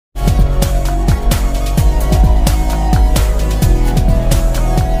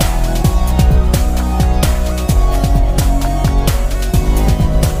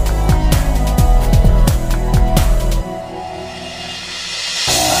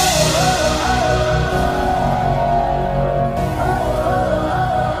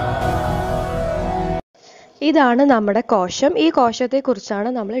ഇതാണ് നമ്മുടെ കോശം. ഈ കോശത്തെക്കുറിച്ചാണ്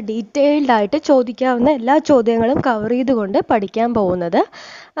നമ്മൾ ഡീറ്റെയിൽഡ് ആയിട്ട് ചോദിക്കാവുന്ന എല്ലാ ചോദ്യങ്ങളും കവർ ചെയ്തുകൊണ്ട് പഠിക്കാൻ പോകുന്നത്.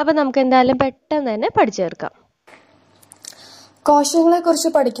 അപ്പോൾ നമുക്ക് എന്തായാലും പെട്ടെന്ന് തന്നെ പഠിച്ചേർക്കാം. കോശങ്ങളെക്കുറിച്ച്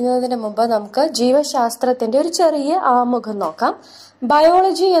പഠിക്കുന്നതിന് മുമ്പ് നമുക്ക് ജീവശാസ്ത്രത്തിന്റെ ഒരു ചെറിയ ആമുഖം നോക്കാം.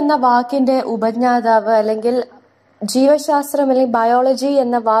 ബയോളജി എന്ന വാക്കിന്റെ ഉപജ്ഞാതാവ് അല്ലെങ്കിൽ ജീവശാസ്ത്രം അല്ലെങ്കിൽ ബയോളജി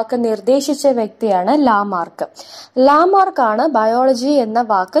എന്ന വാക്ക് നിർദ്ദേശിച്ച വ്യക്തിയാണ് ലാമാർക്ക്. ലാമാർക്കാണ് ബയോളജി എന്ന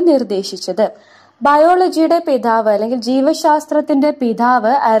വാക്ക് നിർദ്ദേശിച്ചത്. ബയോളജിയുടെ പിതാവ് അല്ലെങ്കിൽ ജീവശാസ്ത്രത്തിന്റെ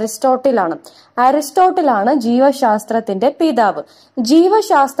പിതാവ് അരിസ്റ്റോട്ടിലാണ്. അരിസ്റ്റോട്ടിലാണ് ജീവശാസ്ത്രത്തിന്റെ പിതാവ്.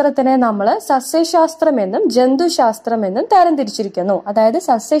 ജീവശാസ്ത്രത്തിനെ നമ്മൾ സസ്യശാസ്ത്രമെന്നും ജന്തുശാസ്ത്രമെന്നും തരംതിരിച്ചിരിക്കുന്നു. അതായത്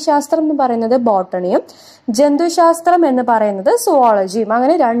സസ്യശാസ്ത്രം എന്ന് പറയുന്നത് ബോട്ടണിയും ജന്തുശാസ്ത്രം എന്ന് പറയുന്നത് സുവോളജിയും,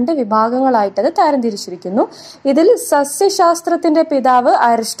 അങ്ങനെ രണ്ട് വിഭാഗങ്ങളായിട്ടത് തരംതിരിച്ചിരിക്കുന്നു. ഇതിൽ സസ്യശാസ്ത്രത്തിന്റെ പിതാവ്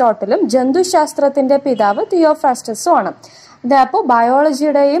അരിസ്റ്റോട്ടിലും ജന്തുശാസ്ത്രത്തിന്റെ പിതാവ് തിയോഫ്രാസ്റ്റസും ആണ്. അപ്പോൾ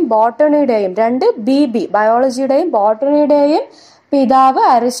ബയോളജിയുടെയും ബോട്ടണിയുടെയും ബയോളജിയുടെയും ബോട്ടണിയുടെയും പിതാവ്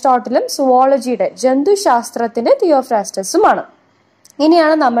അരിസ്റ്റോട്ടിലും സുവോളജിയുടെ ജന്തുശാസ്ത്രത്തിന്റെ തിയോഫ്രാസ്റ്റസുമാണ്.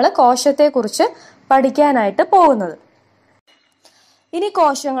 ഇനിയാണ് നമ്മൾ കോശത്തെക്കുറിച്ച് പഠിക്കാനായിട്ട് പോകുന്നത്. ഇനി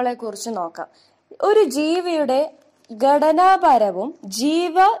കോശങ്ങളെ കുറിച്ച് നോക്കാം. ഒരു ജീവിയുടെ ഘടനാപരവും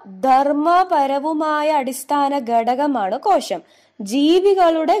ജീവധർമ്മപരവുമായ അടിസ്ഥാന ഘടകമാണ് കോശം.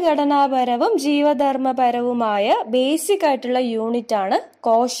 ജീവികളുടെ ഘടനാപരവും ജീവധർമ്മപരവുമായ ബേസിക് ആയിട്ടുള്ള യൂണിറ്റ് ആണ്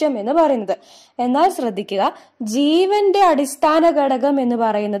കോശം എന്ന് പറയുന്നത്. എന്നാൽ ശ്രദ്ധിക്കുക, ജീവന്റെ അടിസ്ഥാന ഘടകം എന്ന്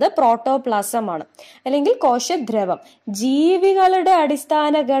പറയുന്നത് പ്രോട്ടോപ്ലാസം ആണ്, അല്ലെങ്കിൽ കോശദ്രവം. ജീവികളുടെ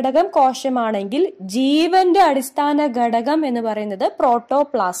അടിസ്ഥാന ഘടകം കോശമാണെങ്കിൽ ജീവന്റെ അടിസ്ഥാന ഘടകം എന്ന് പറയുന്നത്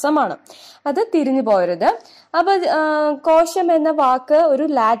പ്രോട്ടോപ്ലാസം ആണ്. അത് തിരിഞ്ഞു പോരുത്. അപ്പൊ കോശം എന്ന വാക്ക് ഒരു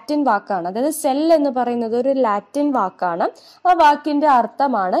ലാറ്റിൻ വാക്കാണ്. അതായത് സെൽ എന്ന് പറയുന്നത് ഒരു ലാറ്റിൻ വാക്കാണ്. ആ വാക്കിന്റെ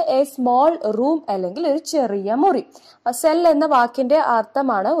അർത്ഥമാണ് എ സ്മോൾ റൂം, അല്ലെങ്കിൽ ഒരു ചെറിയ മുറി. സെൽ എന്ന വാക്കിന്റെ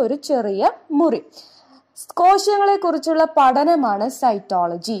അർത്ഥമാണ് ഒരു ചെറിയ മുറി. കോശങ്ങളെ കുറിച്ചുള്ള പഠനമാണ്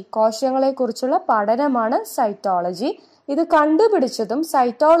സൈറ്റോളജി. കോശങ്ങളെ കുറിച്ചുള്ള പഠനമാണ് സൈറ്റോളജി. ഇത് കണ്ടുപിടിച്ചതും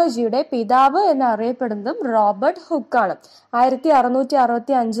സൈറ്റോളജിയുടെ പിതാവ് എന്നറിയപ്പെടുന്നതും റോബർട്ട് ഹുക്കാണ്.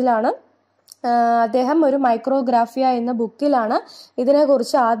 1665 അദ്ദേഹം ഒരു മൈക്രോഗ്രാഫിയ എന്ന ബുക്കിലാണ്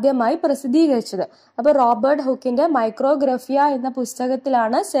ഇതിനെക്കുറിച്ച് ആദ്യമായി പ്രസിദ്ധീകരിച്ചത്. അപ്പൊ റോബർട്ട് ഹുക്കിന്റെ മൈക്രോഗ്രാഫിയ എന്ന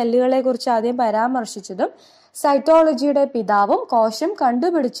പുസ്തകത്തിലാണ് സെല്ലുകളെ കുറിച്ച് ആദ്യം പരാമർശിച്ചതും സൈറ്റോളജിയുടെ പിതാവും കോശം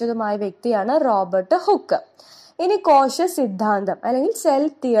കണ്ടുപിടിച്ചതുമായ വ്യക്തിയാണ് റോബർട്ട് ഹുക്ക്. ഇനി കോശ സിദ്ധാന്തം അല്ലെങ്കിൽ സെൽ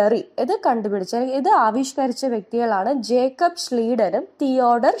തിയറി ഇത് കണ്ടുപിടിച്ച അല്ലെങ്കിൽ ഇത് ആവിഷ്കരിച്ച വ്യക്തികളാണ് ജേക്കബ് ഷ്ലീഡനും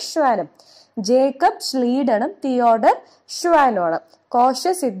തിയോഡർ ഷ്വാനും. ജേക്കബ് ഷ്ലീഡനും തിയോഡർ ഷ്വാനുമാണ് കോശ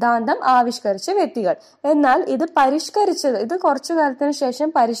സിദ്ധാന്തം ആവിഷ്കരിച്ച വ്യക്തികൾ. എന്നാൽ ഇത് കുറച്ചു കാലത്തിന് ശേഷം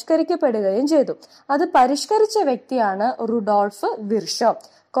പരിഷ്കരിക്കപ്പെടുകയും ചെയ്തു. അത് പരിഷ്കരിച്ച വ്യക്തിയാണ് റുഡോൾഫ് വിർഷോ.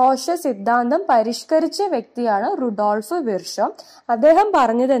 കോശ സിദ്ധാന്തം പരിഷ്കരിച്ച വ്യക്തിയാണ് റുഡോൾഫ് വിർഷോ. അദ്ദേഹം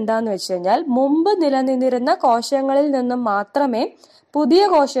പറഞ്ഞത് എന്താന്ന് വെച്ച് കഴിഞ്ഞാൽ, മുമ്പ് നിലനിന്നിരുന്ന കോശങ്ങളിൽ നിന്നും മാത്രമേ പുതിയ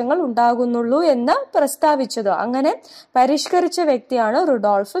കോശങ്ങൾ ഉണ്ടാകുന്നുള്ളൂ എന്ന് പ്രസ്താവിച്ചതോ. അങ്ങനെ പരിഷ്കരിച്ച വ്യക്തിയാണ്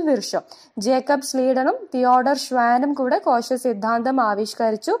റുഡോൾഫ് വിർഷോ. ജേക്കബ് സ്ലീഡനും തിയോഡർ ഷ്വാനും കൂടെ കോശ സിദ്ധാന്തം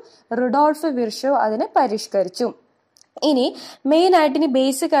ആവിഷ്കരിച്ചു. റുഡോൾഫ് വിർഷോ അതിനെ പരിഷ്കരിച്ചു. ഇനി മെയിൻ ആയിട്ട് ഇനി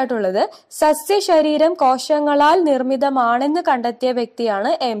ബേസിക് ആയിട്ടുള്ളത് സസ്യശരീരം കോശങ്ങളാൽ നിർമ്മിതമാണെന്ന് കണ്ടെത്തിയ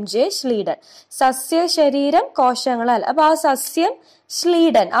വ്യക്തിയാണ് MJ ഷ്ലീഡൻ. സസ്യശരീരം കോശങ്ങളാൽ, അപ്പൊ ആ സസ്യം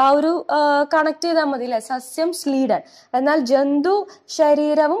ഷ്ലീഡൻ ആ ഒരു കണക്ട് ചെയ്താൽ മതി അല്ലെ, സസ്യം ഷ്ലീഡൻ. എന്നാൽ ജന്തു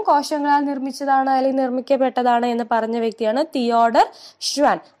ശരീരവും കോശങ്ങളാൽ നിർമ്മിച്ചതാണ് അല്ലെങ്കിൽ നിർമ്മിക്കപ്പെട്ടതാണ് എന്ന് പറഞ്ഞ വ്യക്തിയാണ് തിയോഡർ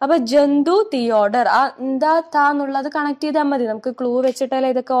ഷ്വാൻ. അപ്പൊ ജന്തു തിയോഡർ ആ എന്നുള്ളത് കണക്ട് ചെയ്താൽ മതി. നമുക്ക് ക്ലൂ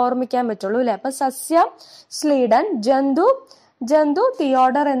വെച്ചിട്ടല്ലേ ഇതൊക്കെ ഓർമ്മിക്കാൻ പറ്റുള്ളൂ അല്ലെ. അപ്പൊ സസ്യം ഷ്ലീഡൻ, ജന്തു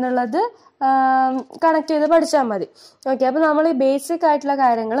തിയോഡർ എന്നുള്ളത് കണക്ട് ചെയ്ത് പഠിച്ചാൽ മതി. ഓക്കെ, അപ്പൊ നമ്മൾ ഈ ബേസിക് ആയിട്ടുള്ള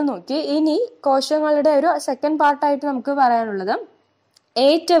കാര്യങ്ങൾ നോക്കി. ഇനി കോശങ്ങളുടെ ഒരു സെക്കൻഡ് പാർട്ടായിട്ട് നമുക്ക് പറയാനുള്ളത്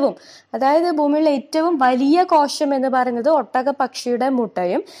അതായത് ഭൂമിയിലെ ഏറ്റവും വലിയ കോശം എന്ന് പറയുന്നത് ഒട്ടകപക്ഷിയുടെ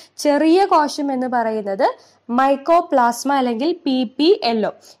മുട്ടയും ചെറിയ കോശം എന്ന് പറയുന്നത് മൈക്കോപ്ലാസ്മ അല്ലെങ്കിൽ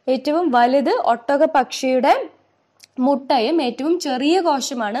PPLO. ഏറ്റവും വലുത് ഒട്ടകപക്ഷിയുടെ മുട്ടയും ഏറ്റവും ചെറിയ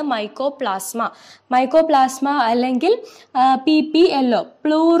കോശമാണ് മൈക്കോപ്ലാസ്മ അല്ലെങ്കിൽ PPLO,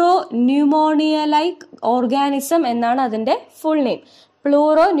 പ്ലൂറോ ന്യൂമോണിയലൈക് ഓർഗാനിസം എന്നാണ് അതിന്റെ ഫുൾ നെയിം.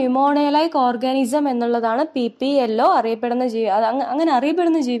 പ്ലൂറോ ന്യൂമോണിയലൈക് ഓർഗാനിസം എന്നുള്ളതാണ് PPLO അറിയപ്പെടുന്ന ജീവി. അങ്ങനെ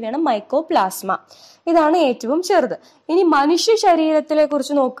അറിയപ്പെടുന്ന ജീവിയാണ് മൈക്കോപ്ലാസ്മ. ഇതാണ് ഏറ്റവും ചെറുത്. ഇനി മനുഷ്യ ശരീരത്തിലെ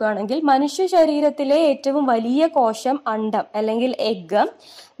കുറിച്ച് നോക്കുകയാണെങ്കിൽ, മനുഷ്യ ശരീരത്തിലെ ഏറ്റവും വലിയ കോശം അണ്ഡം അല്ലെങ്കിൽ എഗ്.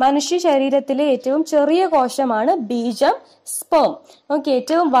 മനുഷ്യ ശരീരത്തിലെ ഏറ്റവും ചെറിയ കോശമാണ് ബീജം, സ്പേം. ഓക്കെ,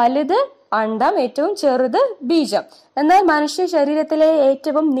 ഏറ്റവും വലുത് അണ്ഡം, ഏറ്റവും ചെറുത് ബീജം. എന്നാൽ മനുഷ്യ ശരീരത്തിലെ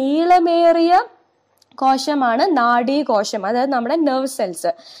ഏറ്റവും നീളമേറിയ കോശമാണ് നാഡീകോശം, അതായത് നമ്മുടെ നെർവ്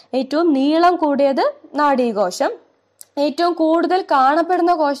സെൽസ്. ഏറ്റവും നീളം കൂടിയത് നാഡീകോശം. ഏറ്റവും കൂടുതൽ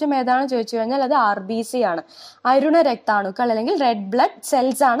കാണപ്പെടുന്ന കോശം ഏതാണെന്ന് ചോദിച്ചു കഴിഞ്ഞാൽ അത് RBC ആണ്. അരുണ രക്താണുക്കൾ അല്ലെങ്കിൽ റെഡ് ബ്ലഡ്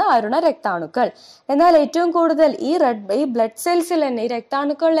സെൽസ് ആണ് അരുണ രക്താണുക്കൾ. എന്നാൽ ഏറ്റവും കൂടുതൽ ഈ ബ്ലഡ് സെൽസിൽ തന്നെ, ഈ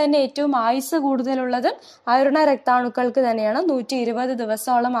രക്താണുക്കളിൽ തന്നെ ഏറ്റവും ആയുസ് കൂടുതലുള്ളത് അരുണ രക്താണുക്കൾക്ക് തന്നെയാണ്. 120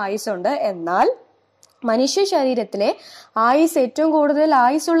 ദിവസത്തോളം ആയുസുണ്ട്. എന്നാൽ മനുഷ്യ ശരീരത്തിലെ ആയുസ് ഏറ്റവും കൂടുതൽ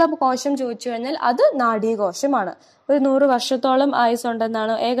ആയുസുള്ള കോശം ചോദിച്ചു കഴിഞ്ഞാൽ അത് നാഡീകോശമാണ്. ഒരു 100 വർഷത്തോളം ആയുസ്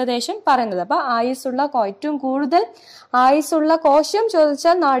ഉണ്ടെന്നാണ് ഏകദേശം പറയുന്നത്. അപ്പൊ ഏറ്റവും കൂടുതൽ ആയുസുള്ള കോശം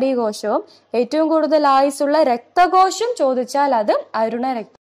ചോദിച്ചാൽ നാഡീകോശവും, ഏറ്റവും കൂടുതൽ ആയുസുള്ള രക്തകോശം ചോദിച്ചാൽ അത് അരുണ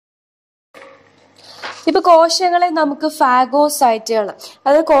രക്ത. ഇപ്പൊ കോശങ്ങളെ നമുക്ക് ഫാഗോസൈറ്റുകൾ,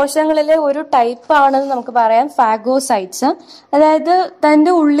 അത് കോശങ്ങളിലെ ഒരു ടൈപ്പ് ആണെന്ന് നമുക്ക് പറയാം, ഫാഗോസൈറ്റ്സ്. അതായത്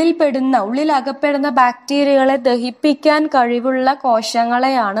തന്റെ ഉള്ളിൽ അകപ്പെടുന്ന ബാക്ടീരിയകളെ ദഹിപ്പിക്കാൻ കഴിവുള്ള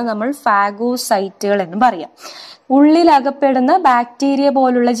കോശങ്ങളെയാണ് നമ്മൾ ഫാഗോസൈറ്റുകൾ എന്ന് പറയാം. ഉള്ളിൽ അകപ്പെടുന്ന ബാക്ടീരിയ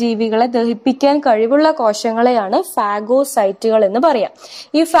പോലുള്ള ജീവികളെ ദഹിപ്പിക്കാൻ കഴിവുള്ള കോശങ്ങളെയാണ് ഫാഗോസൈറ്റുകൾ എന്ന് പറയാം.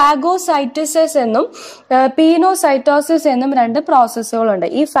 ഈ ഫാഗോസൈറ്റോസിസ് എന്നും പീനോസൈറ്റോസിസ് എന്നും 2 പ്രോസസ്സുകളുണ്ട്.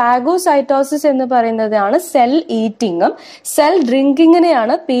 ഈ ഫാഗോസൈറ്റോസിസ് എന്ന് പറയുന്നതാണ് സെൽ ഈറ്റിങ്ങും, സെൽ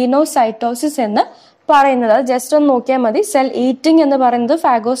ഡ്രിങ്കിങ്ങിനെയാണ് പീനോസൈറ്റോസിസ് എന്ന് പറയുന്നത്. ജസ്റ്റ് ഒന്ന് നോക്കിയാൽ മതി. സെൽ ഈറ്റിംഗ് എന്ന് പറയുന്നത്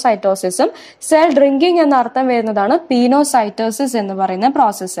ഫാഗോസൈറ്റോസിസും, സെൽ ഡ്രിങ്കിങ് എന്ന അർത്ഥം വരുന്നതാണ് പീനോസൈറ്റോസിസ് എന്ന് പറയുന്ന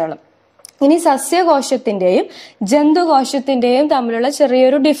പ്രോസസ്സുകൾ. ഇനി സസ്യകോശത്തിന്റെയും ജന്തുകോശത്തിന്റെയും തമ്മിലുള്ള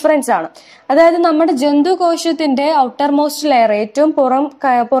ചെറിയൊരു ഡിഫറൻസ് ആണ്. അതായത് നമ്മുടെ ജന്തുകോശത്തിന്റെ ഔട്ടർ മോസ്റ്റ് ലെയർ, ഏറ്റവും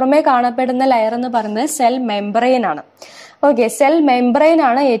പുറമെ കാണപ്പെടുന്ന ലെയർ എന്ന് പറയുന്നത് സെൽ മെംബ്രെയിൻ ആണ്. ഓക്കെ, സെൽ മെംബ്രെയിൻ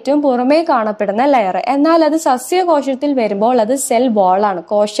ആണ് ഏറ്റവും പുറമേ കാണപ്പെടുന്ന ലെയർ. എന്നാൽ അത് സസ്യകോശത്തിൽ വരുമ്പോൾ അത് സെൽ വാൾ ആണ്,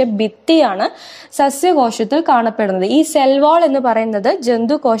 കോശഭിത്തിയാണ് സസ്യകോശത്തിൽ കാണപ്പെടുന്നത്. ഈ സെൽ വാൾ എന്ന് പറയുന്നത്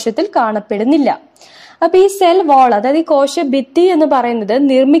ജന്തുകോശത്തിൽ കാണപ്പെടുന്നില്ല. അപ്പൊ ഈ സെൽ വാൾ, അതായത് ഈ കോശഭിത്തി എന്ന് പറയുന്നത്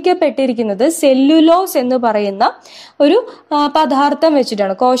നിർമ്മിക്കപ്പെട്ടിരിക്കുന്നത് സെല്ലുലോസ് എന്ന് പറയുന്ന ഒരു പദാർത്ഥം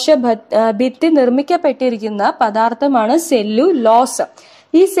വെച്ചിട്ടാണ്. ഭിത്തി നിർമ്മിക്കപ്പെട്ടിരിക്കുന്ന പദാർത്ഥമാണ് സെല്ലുലോസ്.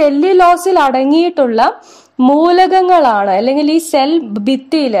 ഈ സെല്ലുലോസിൽ അടങ്ങിയിട്ടുള്ള മൂലകങ്ങളാണ്, അല്ലെങ്കിൽ ഈ സെൽ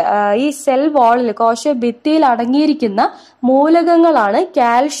ഭിത്തിയിൽ, ഈ സെൽ വാളിൽ, കോശഭിത്തിയിൽ അടങ്ങിയിരിക്കുന്ന മൂലകങ്ങളാണ്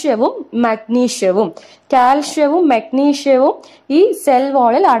കാൽഷ്യവും മഗ്നീഷ്യവും. കാൽഷ്യവും മഗ്നീഷ്യവും ഈ സെൽ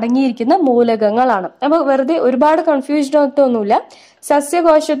വാളിൽ അടങ്ങിയിരിക്കുന്ന മൂലകങ്ങളാണ്. അപ്പൊ വെറുതെ ഒരുപാട് കൺഫ്യൂസ്ഡ് ഒന്നുമില്ല.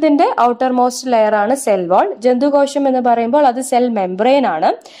 സസ്യകോശത്തിന്റെ ഔട്ടർ മോസ്റ്റ് ലെയർ ആണ് സെൽ വാൾ. ജന്തുകോശം എന്ന് പറയുമ്പോൾ അത് സെൽ മെംബ്രെയിൻ ആണ്.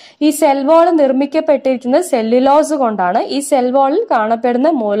 ഈ സെൽ വാൾ നിർമ്മിക്കപ്പെട്ടിരിക്കുന്നത് സെല്ലുലോസ് കൊണ്ടാണ്. ഈ സെൽ വാളിൽ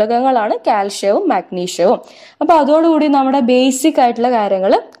കാണപ്പെടുന്ന മൂലകങ്ങളാണ് കാൽഷ്യവും മഗ്നീഷ്യവും. അപ്പൊ അതോടുകൂടി നമ്മുടെ ബേസിക് ആയിട്ടുള്ള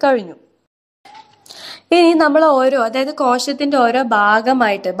കാര്യങ്ങൾ കഴിഞ്ഞു. ഇനി നമ്മൾ അതായത് കോശത്തിന്റെ ഓരോ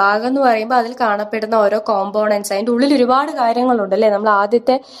ഭാഗമായിട്ട്, ഭാഗം എന്ന് പറയുമ്പോൾ അതിൽ കാണപ്പെടുന്ന ഓരോ കോമ്പോണൻസ്, അതിന്റെ ഉള്ളിൽ ഒരുപാട് കാര്യങ്ങളുണ്ട് അല്ലെ. നമ്മൾ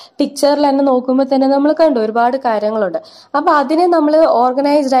ആദ്യത്തെ പിക്ചറിൽ തന്നെ നോക്കുമ്പോൾ തന്നെ നമ്മൾ കണ്ടു ഒരുപാട് കാര്യങ്ങളുണ്ട്. അപ്പൊ അതിനെ നമ്മൾ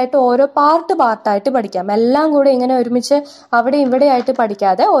ഓർഗനൈസ്ഡ് ആയിട്ട് ഓരോ പാർട്ടായിട്ട് പഠിക്കാം. എല്ലാം കൂടി ഇങ്ങനെ ഒരുമിച്ച് അവിടെ ഇവിടെ ആയിട്ട്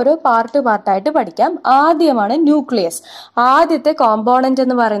പഠിക്കാതെ ഓരോ പാർട്ടായിട്ട് പഠിക്കാം. ആദ്യമാണ് ന്യൂക്ലിയസ്. ആദ്യത്തെ കോമ്പോണന്റ്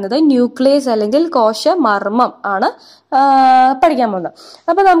എന്ന് പറയുന്നത് ന്യൂക്ലിയസ് അല്ലെങ്കിൽ കോശമർമ്മം ആണ് പഠിക്കാൻ പോകുന്നത്.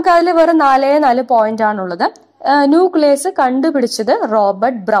 അപ്പൊ നമുക്ക് അതിൽ വെറും 4 പോയിന്റ് ആണുള്ളത്. ന്യൂക്ലിയസ് കണ്ടുപിടിച്ചത്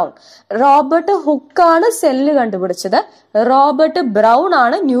റോബർട്ട് ഹുക്കാണ് സെല്ല് കണ്ടുപിടിച്ചത്. റോബർട്ട് ബ്രൗൺ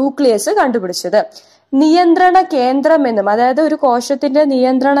ആണ് ന്യൂക്ലിയസ് കണ്ടുപിടിച്ചത്. നിയന്ത്രണ കേന്ദ്രം എന്നും, അതായത് ഒരു കോശത്തിന്റെ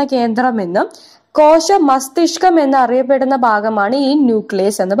നിയന്ത്രണ കേന്ദ്രം എന്നും കോശ മസ്തിഷ്കം എന്നറിയപ്പെടുന്ന ഭാഗമാണ് ഈ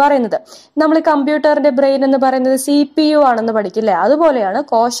ന്യൂക്ലിയസ് എന്ന് പറയുന്നത്. നമ്മൾ കമ്പ്യൂട്ടറിന്റെ ബ്രെയിൻ എന്ന് പറയുന്നത് CPU ആണെന്ന് പഠിക്കില്ലേ, അതുപോലെയാണ്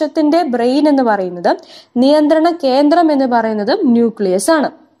കോശത്തിന്റെ ബ്രെയിൻ എന്ന് പറയുന്നത്, നിയന്ത്രണ കേന്ദ്രം എന്ന് പറയുന്നത് ന്യൂക്ലിയസ്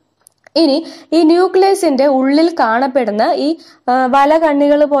ആണ്. ഇനി ഈ ന്യൂക്ലിയസിന്റെ ഉള്ളിൽ കാണപ്പെടുന്ന ഈ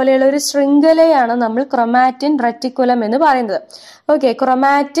വലകണ്ണികൾ പോലെയുള്ള ഒരു ശൃംഖലയാണ് നമ്മൾ ക്രൊമാറ്റിൻ റെറ്റിക്കുലം എന്ന് പറയുന്നത്. ഓക്കെ,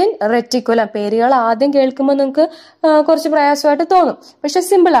 ക്രൊമാറ്റിൻ റെറ്റിക്കുലം പേരുകൾ ആദ്യം കേൾക്കുമ്പോൾ നിങ്ങൾക്ക് കുറച്ച് പ്രയാസമായിട്ട് തോന്നും, പക്ഷെ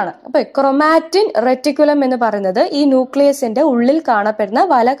സിമ്പിൾ ആണ്. അപ്പൊ ക്രൊമാറ്റിൻ റെറ്റിക്കുലം എന്ന് പറയുന്നത് ഈ ന്യൂക്ലിയസിന്റെ ഉള്ളിൽ കാണപ്പെടുന്ന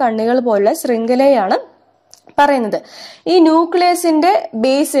വലകണ്ണികൾ പോലുള്ള ശൃംഖലയാണ് പറയുന്നത്. ഈ ന്യൂക്ലിയസിന്റെ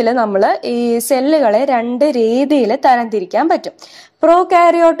ബേസിൽ നമ്മൾ ഈ സെല്ലുകളെ 2 രീതിയിൽ തരംതിരിക്കാൻ പറ്റും.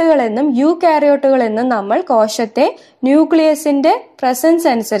 പ്രോകാരിയോട്ടുകൾ എന്നും യൂകാരിയോട്ടുകൾ എന്നും നമ്മൾ കോശത്തെ ന്യൂക്ലിയസിന്റെ പ്രസൻസ്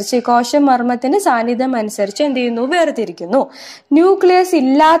അനുസരിച്ച്, കോശമർമ്മത്തിന്റെ സാന്നിധ്യം അനുസരിച്ച് എന്ത് ചെയ്യുന്നു, വേർതിരിക്കുന്നു. ന്യൂക്ലിയസ്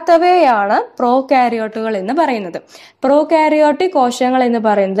ഇല്ലാത്തവയാണ് പ്രോകാരിയോട്ടുകൾ എന്ന് പറയുന്നത്. പ്രോകാരിയോട്ടിക് കോശങ്ങൾ എന്ന്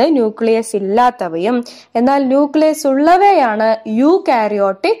പറയുന്നത് ന്യൂക്ലിയസ് ഇല്ലാത്തവയും, എന്നാൽ ന്യൂക്ലിയസ് ഉള്ളവയാണ്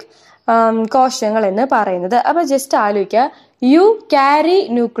യൂകാരിയോട്ടിക് കോശങ്ങൾ എന്ന് പറയുന്നത്. അപ്പൊ ജസ്റ്റ് ആലോചിക്കുക, യു ക്യാരി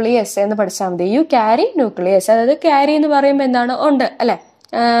ന്യൂക്ലിയസ് എന്ന് പഠിച്ചാൽ മതി. യു ക്യാരി ന്യൂക്ലിയസ്, അതായത് ക്യാരി എന്ന് പറയുമ്പോൾ എന്താണ്, ഉണ്ട് അല്ലെ,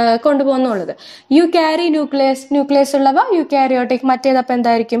 കൊണ്ടുപോകുന്നുള്ളത്. യു ക്യാരി ന്യൂക്ലിയസ് ഉള്ളവ യൂകാരിയോട്ടിക്, മറ്റേതപ്പം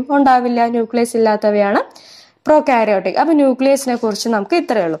എന്തായിരിക്കും, ഉണ്ടാവില്ല. Nucleus ഇല്ലാത്തവയാണ് prokaryotic. അപ്പൊ ന്യൂക്ലിയസിനെ കുറിച്ച് നമുക്ക്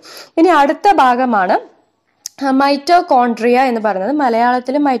ഇത്രയേ ഉള്ളൂ. ഇനി അടുത്ത ഭാഗമാണ് മൈറ്റോകോൺട്രിയ എന്ന് പറയുന്നത്.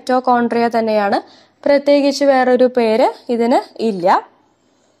 മലയാളത്തിൽ മൈറ്റോകോൺട്രിയ തന്നെയാണ്, പ്രത്യേകിച്ച് വേറൊരു പേര് ഇതിന് ഇല്ല.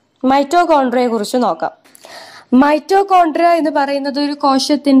 മൈറ്റോകോൺട്രിയയെ കുറിച്ച് നോക്കാം. മൈറ്റോകോൺഡ്രിയ എന്ന് പറയുന്നത് ഒരു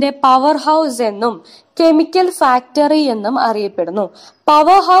കോശത്തിന്റെ പവർ ഹൗസ് എന്നും കെമിക്കൽ ഫാക്ടറി എന്നും അറിയപ്പെടുന്നു.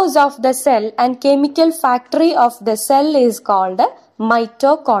 Power house of the cell and chemical factory of the cell is called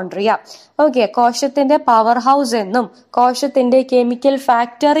mitochondria. Okay, കോശത്തിന്റെ പവർ ഹൗസ് എന്നും കോശത്തിന്റെ കെമിക്കൽ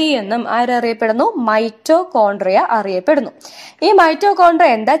ഫാക്ടറി എന്നും ആരറിയപ്പെടുന്നു? മൈറ്റോകോൺഡ്രിയ അറിയപ്പെടുന്നു. ഈ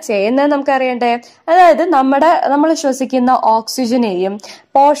മൈറ്റോകോൺഡ്രിയ എന്താ ചെയ്യുന്നത് നമുക്ക് അറിയണ്ടേ? അതായത് നമ്മൾ ശ്വസിക്കുന്ന ഓക്സിജനെയും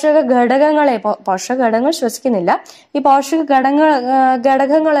പോഷക ഘടകങ്ങൾ ശ്വസിക്കുന്നില്ല, ഈ പോഷക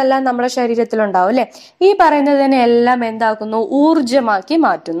ഘടകങ്ങളെല്ലാം നമ്മുടെ ശരീരത്തിലുണ്ടാവും അല്ലെ. ഈ പറയുന്നതിനെ എല്ലാം എന്താക്കുന്നു? ഊർജമാക്കി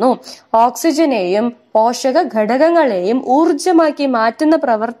മാറ്റുന്നു. ഓക്സിജനെയും പോഷക ഘടകങ്ങളെയും ഊർജമാക്കി മാറ്റുന്ന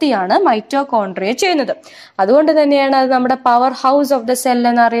പ്രവൃത്തിയാണ് മൈറ്റോകോൺഡ്രിയ ചെയ്യുന്നത്. അതുകൊണ്ട് തന്നെയാണ് അത് നമ്മുടെ power house of the cell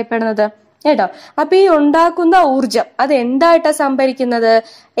എന്നറിയപ്പെടുന്നത് കേട്ടോ. അപ്പൊ ഈ ഉണ്ടാക്കുന്ന ഊർജം അത് എന്തായിട്ടാ സംഭരിക്കുന്നത്?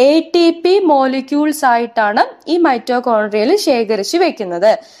 ATP മോളിക്യൂൾസ് ആയിട്ടാണ് ഈ മൈറ്റോകോൺഡ്രിയയിൽ ശേഖരിച്ചു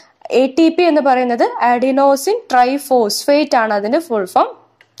വെക്കുന്നത്. ATP എന്ന് പറയുന്നത് അഡിനോസിൻ ട്രൈഫോസ്ഫേറ്റ് ആണ് അതിന്റെ ഫുൾ ഫോം.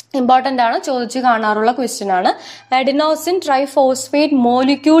 ഇമ്പോർട്ടന്റ് ആണ്, ചോദിച്ചു കാണാറുള്ള ക്വസ്റ്റ്യൻ ആണ്. അഡിനോസിൻ ട്രൈഫോസ്ഫേറ്റ്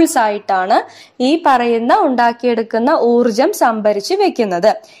മോളിക്യൂൾസ് ആയിട്ടാണ് ഈ പറയുന്ന ഉണ്ടാക്കിയെടുക്കുന്ന ഊർജം സംഭരിച്ചു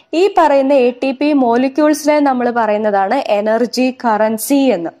വെക്കുന്നത്. ഈ പറയുന്ന ATP മോളിക്യൂൾസിനെ നമ്മൾ പറയുന്നതാണ് എനർജി കറൻസി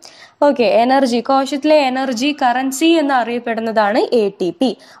എന്ന്. ഓക്കെ, എനർജി, കോശത്തിലെ എനർജി കറൻസി എന്ന് അറിയപ്പെടുന്നതാണ് ATP.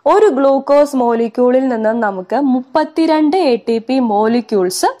 ഒരു ഗ്ലൂക്കോസ് മോളിക്യൂളിൽ നിന്നും നമുക്ക് 32 ATP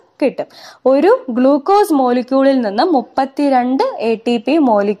മോളിക്യൂൾസ് കിട്ടും. ഒരു ഗ്ലൂക്കോസ് മോളിക്യൂളിൽ നിന്ന് 32 ATP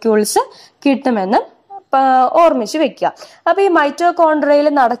മോളിക്യൂൾസ് കിട്ടുമെന്ന് ഓർമ്മിച്ച് വെക്കുക. അപ്പൊ ഈ മൈറ്റോകോൺഡ്രിയയിൽ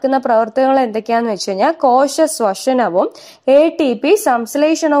നടക്കുന്ന പ്രവർത്തനങ്ങൾ എന്തൊക്കെയാന്ന് വെച്ച് കഴിഞ്ഞാൽ കോശ ശ്വസനവും ATP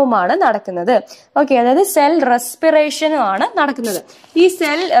സംശ്ലേഷണവുമാണ് നടക്കുന്നത്. ഓക്കെ, അതായത് സെൽ റെസ്പിറേഷനും ആണ് നടക്കുന്നത്. ഈ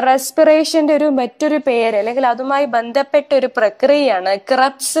സെൽ റെസ്പിറേഷന്റെ മറ്റൊരു പേര് അല്ലെങ്കിൽ അതുമായി ബന്ധപ്പെട്ട ഒരു പ്രക്രിയയാണ്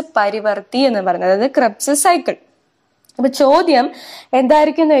ക്രെബ്സ് പരിവർത്തി എന്ന് പറയുന്നത്, അതായത് ക്രെബ്സ് സൈക്കിൾ. അപ്പൊ ചോദ്യം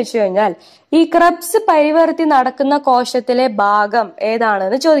എന്തായിരിക്കും എന്ന് വെച്ച് കഴിഞ്ഞാൽ ഈ ക്രെബ്സ് പരിവർത്തി നടക്കുന്ന കോശത്തിലെ ഭാഗം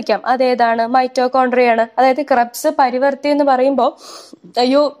ഏതാണെന്ന് ചോദിക്കാം. അതേതാണ്? മൈറ്റോകോൺഡ്രിയാണ്. അതായത് ക്രെബ്സ് പരിവർത്തി എന്ന് പറയുമ്പോൾ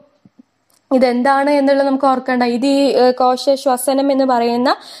അയ്യോ ഇതെന്താണ് എന്നുള്ളത് നമുക്ക് ഓർക്കണ്ട. ഇത് ഈ കോശ ശ്വസനം എന്ന്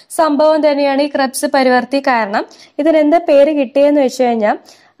പറയുന്ന സംഭവം തന്നെയാണ് ഈ ക്രെബ്സ് പരിവർത്തി. കാരണം ഇതിനെന്താ പേര് കിട്ടിയെന്ന് വെച്ച് കഴിഞ്ഞാൽ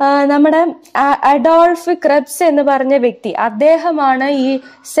നമ്മുടെ അഡോൾഫ് ക്രെബ്സ് എന്ന് പറഞ്ഞ വ്യക്തി, അദ്ദേഹമാണ് ഈ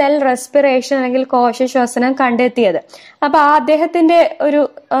സെൽ റെസ്പിറേഷൻ അല്ലെങ്കിൽ കോശ ശ്വസനം കണ്ടെത്തിയത്. അപ്പൊ അദ്ദേഹത്തിന്റെ ഒരു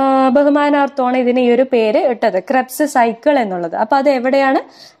ബഹുമാനാർത്ഥമാണ് ഇതിന് ഈ ഒരു പേര് ഇട്ടത്, ക്രെബ്സ് സൈക്കിൾ എന്നുള്ളത്. അപ്പൊ അത് എവിടെയാണ്?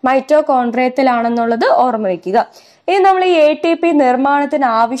 മൈറ്റോകോൺഡ്രിയത്തിലാണെന്നുള്ളത് ഓർമ്മ വയ്ക്കുക. ഇനി നമ്മൾ ഈ ATP നിർമ്മാണത്തിന്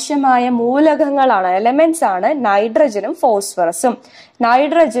ആവശ്യമായ മൂലകങ്ങളാണ്, എലമെന്റ്സ് ആണ് നൈട്രജനും ഫോസ്ഫറസും.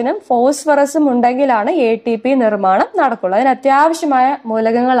 നൈട്രജനും ഫോസ്ഫറസും ഉണ്ടെങ്കിലാണ് ATP നിർമ്മാണം നടക്കുള്ളൂ. അതിന് അത്യാവശ്യമായ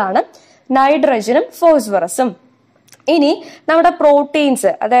മൂലകങ്ങളാണ് നൈട്രജനും ഫോസ്ഫറസും. ഇനി നമ്മുടെ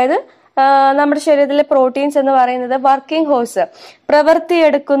പ്രോട്ടീൻസ്, അതായത് നമ്മുടെ ശരീരത്തിലെ പ്രോട്ടീൻസ് എന്ന് പറയുന്നത് വർക്കിംഗ് ഹോഴ്സ്,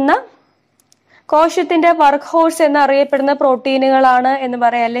 പ്രവൃത്തിയെടുക്കുന്ന കോശത്തിന്റെ വർക്ക് ഹോഴ്സ് എന്നറിയപ്പെടുന്ന പ്രോട്ടീനുകളാണ് എന്ന്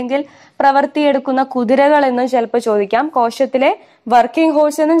പറയാം. അല്ലെങ്കിൽ പ്രവൃത്തിയെടുക്കുന്ന കുതിരകൾ എന്നും ചിലപ്പോൾ ചോദിക്കാം. കോശത്തിലെ വർക്കിംഗ്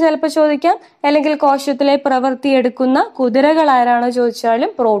ഹോഴ്സ് എന്നും ചിലപ്പോൾ ചോദിക്കാം. അല്ലെങ്കിൽ കോശത്തിലെ പ്രവൃത്തിയെടുക്കുന്ന കുതിരകൾ ആരാണോ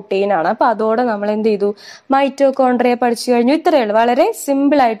ചോദിച്ചാലും പ്രോട്ടീൻ ആണ്. അപ്പൊ അതോടെ നമ്മൾ എന്ത് ചെയ്തു? മൈറ്റോകോൺഡ്രിയ പഠിച്ചു കഴിഞ്ഞു. ഇത്രയേ ഉള്ളൂ, വളരെ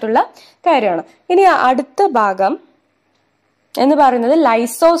സിമ്പിൾ ആയിട്ടുള്ള കാര്യമാണ്. ഇനി അടുത്ത ഭാഗം എന്ന് പറയുന്നത്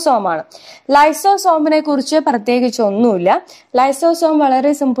ലൈസോസോം ആണ്. ലൈസോസോമിനെ കുറിച്ച് പ്രത്യേകിച്ച് ഒന്നുമില്ല. ലൈസോസോം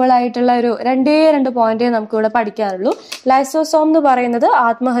വളരെ സിമ്പിൾ ആയിട്ടുള്ള രണ്ട് പോയിന്റേ നമുക്ക് ഇവിടെ പഠിക്കാനുള്ളൂ. ലൈസോസോം എന്ന് പറയുന്നത്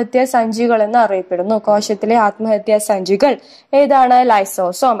ആത്മഹത്യാ സഞ്ചികൾ എന്ന് അറിയപ്പെടുന്നു. കോശത്തിലെ ആത്മഹത്യാ സഞ്ചികൾ ഏതാണ്?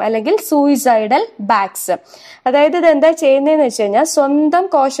 ലൈസോസോം അല്ലെങ്കിൽ സൂയിസൈഡൽ ബാഗ്സ്. അതായത് ഇത് എന്താ ചെയ്യുന്നതെന്ന് വെച്ച് കഴിഞ്ഞാൽ സ്വന്തം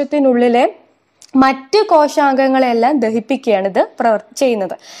കോശത്തിനുള്ളിലെ മറ്റ് കോശാംഗങ്ങളെല്ലാം ദഹിപ്പിക്കുകയാണ് ഇത്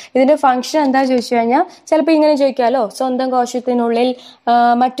ചെയ്യുന്നത്. ഇതിന്റെ ഫംഗ്ഷൻ എന്താ ചോദിച്ചു കഴിഞ്ഞാൽ ചിലപ്പോൾ ഇങ്ങനെ ചോദിക്കാലോ, സ്വന്തം കോശത്തിനുള്ളിൽ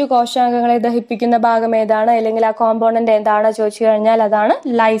മറ്റു കോശാംഗങ്ങളെ ദഹിപ്പിക്കുന്ന ഭാഗം ഏതാണ്, അല്ലെങ്കിൽ ആ കോമ്പോണന്റ് എന്താണ് ചോദിച്ചു കഴിഞ്ഞാൽ അതാണ്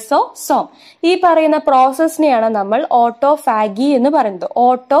ലൈസോസോം. ഈ പറയുന്ന പ്രോസസ്സിനെയാണ് നമ്മൾ ഓട്ടോഫാഗി എന്ന് പറയുന്നത്.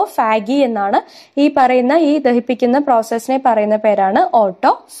 ഓട്ടോഫാഗി എന്നാണ് ഈ ദഹിപ്പിക്കുന്ന പ്രോസസ്സിനെ പറയുന്ന പേരാണ്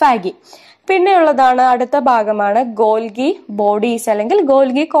ഓട്ടോഫാഗി. പിന്നെയുള്ളതാണ് അടുത്ത ഭാഗമാണ് ഗോൾഗി ബോഡീസ് അല്ലെങ്കിൽ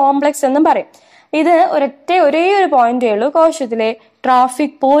ഗോൾഗി കോംപ്ലക്സ് എന്നും പറയും. ഇത് ഒരേ ഒരു പോയിന്റേ ഉള്ളൂ. കോശത്തിലെ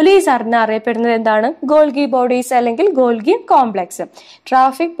ട്രാഫിക് പോലീസ് അറിയപ്പെടുന്നത് എന്താണ്? ഗോൾഗി ബോഡീസ് അല്ലെങ്കിൽ ഗോൾഗി കോംപ്ലക്സ്.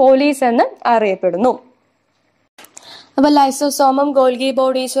 ട്രാഫിക് പോലീസ് എന്ന് അറിയപ്പെടുന്നു. അപ്പൊ ലൈസോസോമും ഗോൾഗി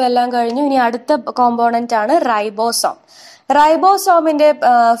ബോഡീസും എല്ലാം കഴിഞ്ഞു. ഇനി അടുത്ത കോമ്പോണന്റ് ആണ് റൈബോസോം. റൈബോസോമിന്റെ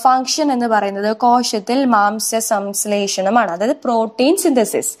ഫംഗ്ഷൻ എന്ന് പറയുന്നത് കോശത്തിൽ മാംസ്യ സംശ്ലേഷണമാണ്, അതായത് പ്രോട്ടീൻ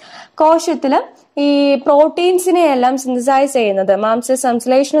സിന്തസിസ്. കോശത്തില് ഈ പ്രോട്ടീൻസിനെ എല്ലാം സിന്തസൈസ് ചെയ്യുന്നത്, മാംസ്യ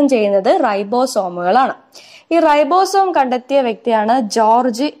സംശ്ലേഷണം ചെയ്യുന്നത് റൈബോസോമുകളാണ്. ഈ റൈബോസോം കണ്ടെത്തിയ വ്യക്തിയാണ്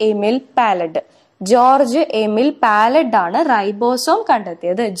ജോർജ് എമിൽ പാലഡ്. ജോർജ് എമിൽ പാലഡ് ആണ് റൈബോസോം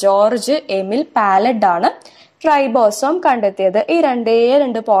കണ്ടെത്തിയത്. ജോർജ് എമിൽ പാലഡ് ആണ് റൈബോസോം കണ്ടെത്തിയത്. ഈ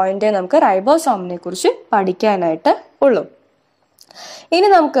രണ്ട് പോയിന്റ് നമുക്ക് റൈബോസോമിനെ കുറിച്ച് പഠിക്കാനായിട്ട് ഉള്ളൂ. ഇനി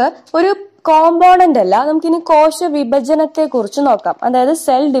നമുക്ക് ഒരു കോമ്പോണന്റ് അല്ല, നമുക്കിനി കോശ വിഭജനത്തെ കുറിച്ച് നോക്കാം. അതായത്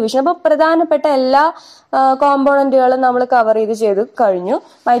സെൽ ഡിവിഷൻ. അപ്പൊ പ്രധാനപ്പെട്ട എല്ലാ കോമ്പോണന്റുകളും നമ്മൾ കവർ ചെയ്ത് കഴിഞ്ഞു.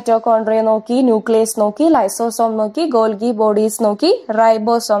 മൈറ്റോകോൺട്രിയ നോക്കി, ന്യൂക്ലിയസ് നോക്കി, ലൈസോസോം നോക്കി, ഗോൾഗി ബോഡീസ് നോക്കി,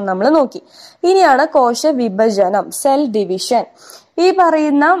 റൈബോസോം നമ്മൾ നോക്കി. ഇനിയാണ് കോശ വിഭജനം, സെൽ ഡിവിഷൻ. ഈ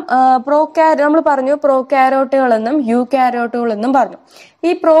പറയുന്ന നമ്മൾ പറഞ്ഞു പ്രോകാരിയോട്ടുകളെന്നും യൂകാരിയോട്ടുകളെന്നും പറഞ്ഞു.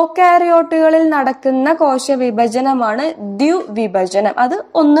 ഈ പ്രോകാരിയോട്ടുകളിൽ നടക്കുന്ന കോശ വിഭജനമാണ് ദ്വിവിഭജനം. അത്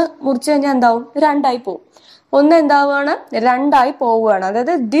ഒന്ന് മുറിച്ചു കഴിഞ്ഞാൽ എന്താവും? രണ്ടായി പോവും. ഒന്ന് എന്താവുകയാണ്? രണ്ടായി പോവുകയാണ്.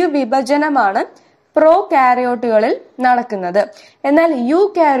 അതായത് ദ്വിവിഭജനമാണ് പ്രോകാരിയോട്ടുകളിൽ നടക്കുന്നത്. എന്നാൽ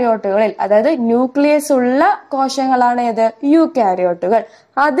യൂകാരിയോട്ടുകളിൽ, അതായത് ന്യൂക്ലിയസ് ഉള്ള കോശങ്ങളാണ് ഏത്? യൂകാരിയോട്ടുകൾ.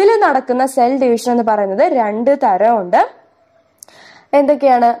 അതിൽ നടക്കുന്ന സെൽ ഡിവിഷൻ എന്ന് പറയുന്നത് രണ്ട് തരമുണ്ട്.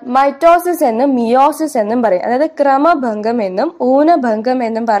 എന്തൊക്കെയാണ്? മൈറ്റോസിസ് എന്നും മിയോസിസ് എന്നും പറയും. അതായത് ക്രമഭംഗം എന്നും ഊനഭംഗം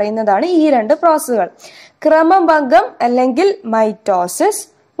എന്നും പറയുന്നതാണ് ഈ രണ്ട് പ്രോസസ്സുകൾ. ക്രമഭംഗം അല്ലെങ്കിൽ മൈറ്റോസിസ്,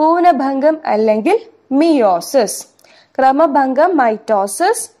 ഊനഭംഗം അല്ലെങ്കിൽ മിയോസിസ്. ക്രമഭംഗം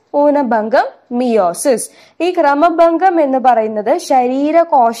mitosis, ഊനഭംഗം meiosis. ഈ ക്രമഭംഗം എന്ന് പറയുന്നത്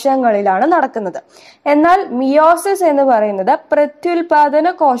ശരീരകോശങ്ങളിലാണ് നടക്കുന്നത്. എന്നാൽ മിയോസിസ് എന്ന് പറയുന്നത് പ്രത്യുൽപാദന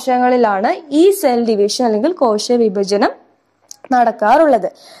കോശങ്ങളിലാണ് ഈ സെൽ ഡിവിഷൻ അല്ലെങ്കിൽ കോശ വിഭജനം നടക്കാറുള്ളത്.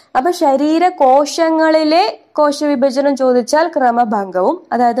 അപ്പൊ ശരീരകോശങ്ങളിലെ കോശവിഭജനം ചോദിച്ചാൽ ക്രമഭംഗവും,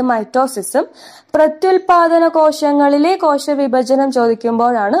 അതായത് മൈറ്റോസിസും, പ്രത്യുൽപാദന കോശങ്ങളിലെ കോശവിഭജനം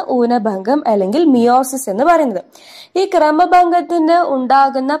ചോദിക്കുമ്പോഴാണ് ഊനഭംഗം അല്ലെങ്കിൽ മിയോസിസ് എന്ന് പറയുന്നത്. ഈ ക്രമഭംഗത്തിന്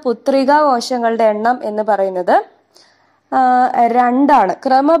ഉണ്ടാകുന്ന പുത്രികാ കോശങ്ങളുടെ എണ്ണം എന്ന് പറയുന്നത് 2ആണ്.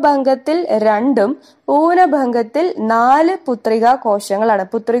 ക്രമഭംഗത്തിൽ 2ഉം ഊനഭംഗത്തിൽ 4 പുത്രികാ കോശങ്ങളാണ്.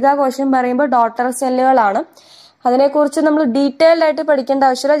 പുത്രികാ കോശം പറയുമ്പോൾ ഡോട്ടർ സെല്ലുകളാണ്. അതിനെക്കുറിച്ച് നമ്മൾ ഡീറ്റെയിൽഡ് ആയിട്ട് പഠിക്കേണ്ട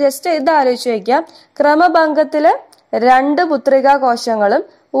ആവശ്യമില്ല. ജസ്റ്റ് ഇത് ആലോചിച്ച് വയ്ക്കാം. ക്രമഭംഗത്തില് 2 പുത്രികാ കോശങ്ങളും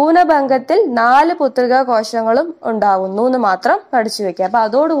ഊനഭംഗത്തിൽ 4 പുത്രികാ കോശങ്ങളും ഉണ്ടാവുന്നു എന്ന് മാത്രം പഠിച്ചു വെക്കാം. അപ്പൊ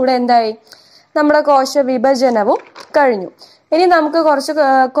അതോടുകൂടെ എന്തായി? നമ്മുടെ കോശ വിഭജനവും കഴിഞ്ഞു. ഇനി നമുക്ക് കുറച്ച്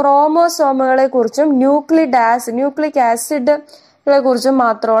ക്രോമോസോമുകളെ കുറിച്ചും ന്യൂക്ലിക് ആസിഡുകളെ കുറിച്ചും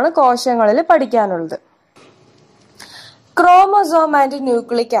മാത്രമാണ് കോശങ്ങളിൽ പഠിക്കാനുള്ളത്. ക്രോമോസോം ആൻഡ്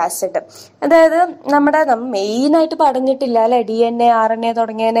ന്യൂക്ലിക് ആസിഡ്, അതായത് നമ്മുടെ മെയിൻ ആയിട്ട് പറഞ്ഞിട്ടില്ല അല്ലെ, DNA, RNA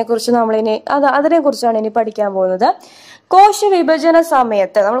തുടങ്ങിയതിനെ കുറിച്ച് നമ്മളിനി അതിനെ കുറിച്ചാണ് ഇനി പഠിക്കാൻ പോകുന്നത്. കോശ വിഭജന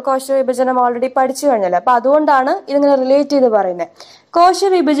സമയത്ത് നമ്മൾ കോശ വിഭജനം ഓൾറെഡി പഠിച്ചു കഴിഞ്ഞല്ലോ. അപ്പൊ അതുകൊണ്ടാണ് ഇതിങ്ങനെ റിലേറ്റ് ചെയ്ത് പറയുന്നത്. കോശ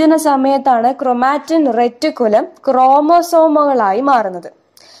വിഭജന സമയത്താണ് ക്രൊമാറ്റിൻ റെറ്റിക്കുലം ക്രോമോസോമുകളായി മാറുന്നത്.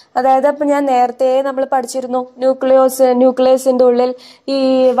 അതായത് അപ്പൊ ഞാൻ നേരത്തെ നമ്മൾ പഠിച്ചിരുന്നു, ന്യൂക്ലിയസിന്റെ ഉള്ളിൽ ഈ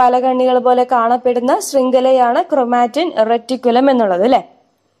വലകണ്ണികൾ പോലെ കാണപ്പെടുന്ന ശൃംഖലയാണ് ക്രൊമാറ്റിൻ റെറ്റിക്കുലം എന്നുള്ളത് അല്ലെ.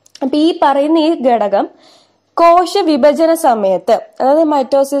 അപ്പൊ ഈ പറയുന്ന ഈ ഘടകം കോശ വിഭജന സമയത്ത്, അതായത്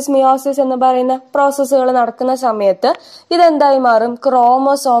മൈറ്റോസിസ്, മിയോസിസ് എന്ന് പറയുന്ന പ്രോസസ്സുകൾ നടക്കുന്ന സമയത്ത് ഇതെന്തായി മാറും?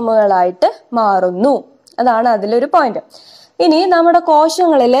 ക്രോമോസോമുകളായിട്ട് മാറുന്നു. അതാണ് അതിലൊരു പോയിന്റ്. ഇനി നമ്മുടെ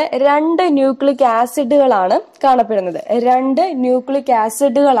കോശങ്ങളില് 2 ന്യൂക്ലിക് ആസിഡുകളാണ് കാണപ്പെടുന്നത്. 2 ന്യൂക്ലിക്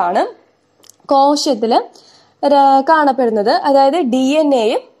ആസിഡുകളാണ് കോശത്തില് കാണപ്പെടുന്നത്. അതായത്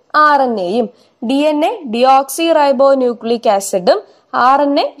DNA-യും RNA-യും. DNA ഡിയോക്സി റൈബോ ന്യൂക്ലിക് ആസിഡും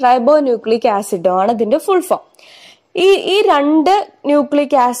RNA റൈബോ ന്യൂക്ലിക് ആസിഡും ആണ് ഇതിന്റെ ഫുൾ ഫോം. ഈ 2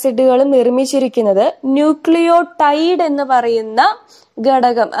 ന്യൂക്ലിക് ആസിഡുകളും നിർമ്മിച്ചിരിക്കുന്നത് ന്യൂക്ലിയോടൈഡ് എന്ന് പറയുന്ന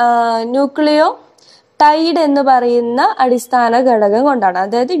ഘടകം, ടൈഡ് എന്ന് പറയുന്ന അടിസ്ഥാന ഘടകം കൊണ്ടാണ്.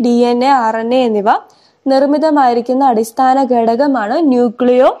 അതായത് DNA, RNA എന്നിവ നിർമ്മിതമായിരിക്കുന്ന അടിസ്ഥാന ഘടകമാണ്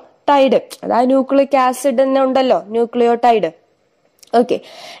ന്യൂക്ലിയോടൈഡ്. അതായത് ന്യൂക്ലിക് ആസിഡ് തന്നെ ഉണ്ടല്ലോ, ന്യൂക്ലിയോടൈഡ്. ഓക്കെ,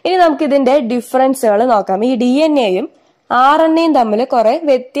 ഇനി നമുക്ക് ഇതിന്റെ ഡിഫറൻസുകൾ നോക്കാം. ഈ DNA-യും RNA-യും തമ്മിൽ കുറെ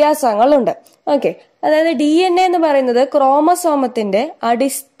വ്യത്യാസങ്ങളുണ്ട്. ഓക്കെ, അതായത് DNA എന്ന് പറയുന്നത് ക്രോമസോമത്തിന്റെ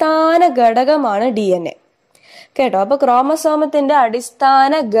അടിസ്ഥാന ഘടകമാണ് DNA. കേട്ടോ, അപ്പൊ ക്രോമസോമത്തിന്റെ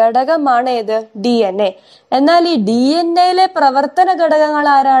അടിസ്ഥാന ഘടകമാണ് ഏത്? DNA. എന്നാൽ ഈ DNA-യിലെ പ്രവർത്തന ഘടകങ്ങൾ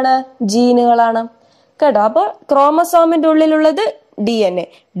ആരാണ്? ജീനുകളാണ്. കേട്ടോ, അപ്പൊ ക്രോമസോമിന്റെ ഉള്ളിലുള്ളത്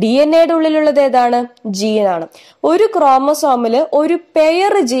DNA-യുടെ ഉള്ളിലുള്ളത് ഏതാണ്? ജീനാണ്. ഒരു ക്രോമസോമില് ഒരു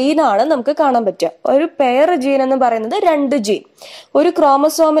പെയർ ജീനാണ് നമുക്ക് കാണാൻ പറ്റുക. ഒരു പെയർ ജീൻ എന്ന് പറയുന്നത് 2 ജീൻ. ഒരു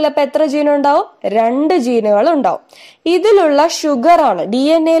ക്രോമസോമിൽ അപ്പൊ എത്ര ജീൻ ഉണ്ടാവും? 2 ജീനുകൾ ഉണ്ടാവും. ഇതിലുള്ള ഷുഗറാണ്,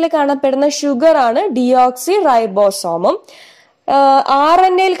 DNA-യിൽ കാണപ്പെടുന്ന ഷുഗറാണ് ഡിയോക്സി റൈബോസോമും.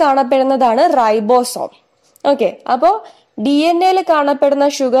 RNA-യിൽ കാണപ്പെടുന്നതാണ് റൈബോസോം. ഓക്കെ, അപ്പോ DNA-യിൽ കാണപ്പെടുന്ന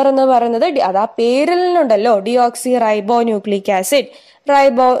ഷുഗർ എന്ന് പറയുന്നത് അത് ആ പേരിൽ നിന്നുണ്ടല്ലോ, deoxy റൈബോ nucleic acid,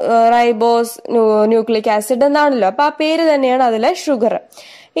 ribose nucleic acid എന്നാണല്ലോ. അപ്പൊ ആ പേര് തന്നെയാണ് അതിലെ ഷുഗർ.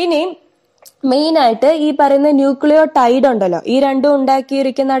 ഇനി മെയിൻ ആയിട്ട് ഈ പറയുന്ന ന്യൂക്ലിയോടൈഡ് ഉണ്ടല്ലോ, ഈ രണ്ടും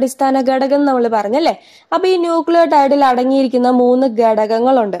ഉണ്ടാക്കിയിരിക്കുന്ന അടിസ്ഥാന ഘടകം നമ്മൾ പറഞ്ഞല്ലേ. അപ്പൊ ഈ ന്യൂക്ലിയോടൈഡിൽ അടങ്ങിയിരിക്കുന്ന 3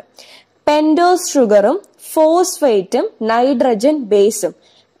 ഘടകങ്ങളുണ്ട്. പെൻഡോസ് ഷുഗറും ഫോസ്ഫേറ്റും നൈട്രജൻ ബേസും.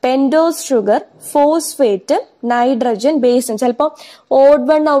 Pentose sugar, ഫോസ്ഫേറ്റും nitrogen ബേസും. ചിലപ്പോൾ ഓഡ്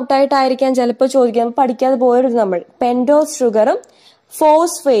വൺ ഔട്ട് ആയിട്ടായിരിക്കാം ചിലപ്പോൾ ചോദിക്കാം, പഠിക്കാതെ പോയത് നമ്മൾ. പെൻഡോസ് ഷുഗറും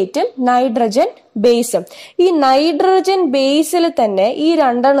ഫോസ്ഫേറ്റും നൈട്രജൻ ബേസും. ഈ നൈട്രജൻ ബേസിൽ തന്നെ ഈ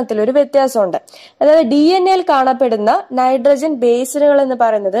രണ്ടെണ്ണത്തിൽ ഒരു വ്യത്യാസമുണ്ട്. അതായത് DNA കാണപ്പെടുന്ന നൈട്രജൻ ബേസുകൾ എന്ന്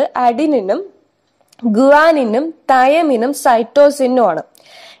പറയുന്നത് അഡിനിനും ഗുവാനിനും തയമിനും സൈറ്റോസിനും ആണ്.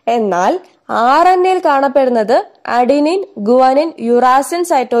 എന്നാൽ RNA കാണപ്പെടുന്നത് അഡിനിൻ, ഗുവാനിൻ, യുറാസിൻ,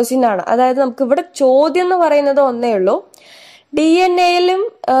 സൈറ്റോസിൻ ആണ്. അതായത് നമുക്ക് ഇവിടെ ചോദ്യം എന്ന് പറയുന്നത് ഒന്നേ ഉള്ളൂ, DNA-യിലും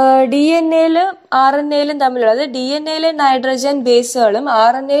RNA-യിലും തമ്മിലുള്ള, അതായത് DNA-യിലെ നൈട്രജൻ ബേസുകളും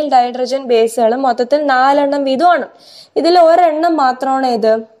RNA-യിൽ നൈട്രജൻ ബേസുകളും മൊത്തത്തിൽ 4 എണ്ണം വീതമാണ്. ഇതിൽ ഒരെണ്ണം മാത്രമാണ്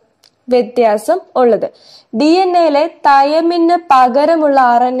ഇത് വ്യത്യാസം ഉള്ളത്. DNA-യിലെ തയമിന് പകരമുള്ള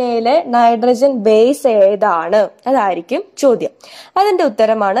RNA-യിലെ നൈട്രജൻ ബേസ് ഏതാണ്? അതായിരിക്കും ചോദ്യം. അതിന്റെ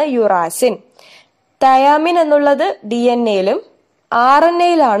ഉത്തരമാണ് യുറാസിൻ. തയാമിൻ എന്നുള്ളത് DNA-യിലും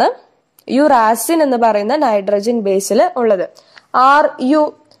RNA-യിലാണ് യുറാസിൻ എന്ന് പറയുന്ന നൈട്രജൻ ബേസിൽ ഉള്ളത്.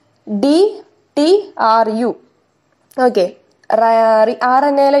 RUDTRU. Okay,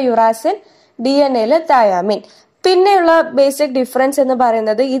 RNA-യിലെ യുറാസിൻ, DNA-യിലെ thiamine. പിന്നെയുള്ള ബേസിക് ഡിഫറൻസ് എന്ന്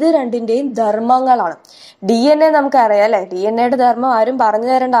പറയുന്നത് ഇത് രണ്ടിന്റെയും ധർമ്മങ്ങളാണ്. DNA നമുക്കറിയാം അല്ലെ, DNA-യുടെ ധർമ്മം ആരും പറഞ്ഞു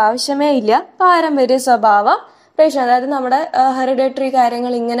തരേണ്ട ആവശ്യമേ ഇല്ല. പാരമ്പര്യ സ്വഭാവ റേഷൻ, അതായത് നമ്മുടെ ഹെറിഡിറ്ററി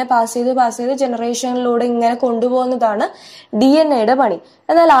കാര്യങ്ങൾ ഇങ്ങനെ പാസ് ചെയ്ത് ജനറേഷനിലൂടെ ഇങ്ങനെ കൊണ്ടുപോകുന്നതാണ് DNA-യുടെ പണി.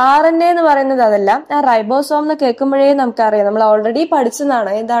 എന്നാൽ RNA എന്ന് പറയുന്നത് അതല്ല. ആ റൈബോസോം എന്ന് കേൾക്കുമ്പോഴേ നമുക്കറിയാം, നമ്മൾ ഓൾറെഡി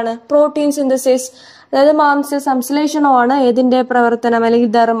പഠിച്ചതാണ്. എന്താണ് പ്രോട്ടീൻ സിന്തസിസ്, അതായത് മാംസ സംശ്ലേഷണമാണ് ഏതിന്റെ പ്രവർത്തനം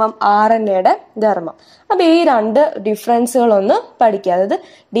അല്ലെങ്കിൽ ധർമ്മം? RNA-യുടെ ധർമ്മം. അപ്പൊ ഈ രണ്ട് ഡിഫറൻസുകളൊന്ന് പഠിക്കുക. അതായത്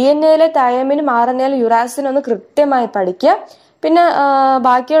DNA-യിലെ തയമിനും RNA-യിലെ യുറാസിനും ഒന്ന് കൃത്യമായി പഠിക്കുക. പിന്നെ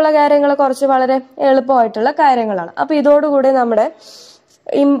ബാക്കിയുള്ള കാര്യങ്ങൾ കുറച്ച് വളരെ എളുപ്പമായിട്ടുള്ള കാര്യങ്ങളാണ്. അപ്പൊ ഇതോടുകൂടി നമ്മുടെ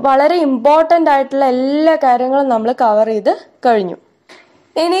വളരെ ഇമ്പോർട്ടന്റ് ആയിട്ടുള്ള എല്ലാ കാര്യങ്ങളും നമ്മൾ കവർ ചെയ്ത് കഴിഞ്ഞു.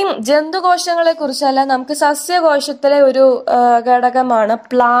 ഇനിയും ജന്തുകോശങ്ങളെ കുറിച്ചല്ല, നമുക്ക് സസ്യകോശത്തിലെ ഒരു ഘടകമാണ്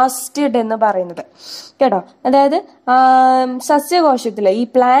പ്ലാസ്റ്റിഡ് എന്ന് പറയുന്നത് കേട്ടോ. അതായത് സസ്യകോശത്തിലെ ഈ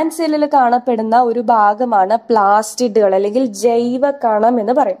പ്ലാന്റ് സെല്ലിൽ കാണപ്പെടുന്ന ഒരു ഭാഗമാണ് പ്ലാസ്റ്റിഡുകൾ അല്ലെങ്കിൽ ജൈവ കണം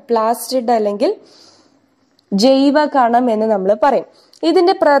എന്ന് പറയും. പ്ലാസ്റ്റിഡ് അല്ലെങ്കിൽ ജൈവ കണം എന്ന് നമ്മൾ പറയും.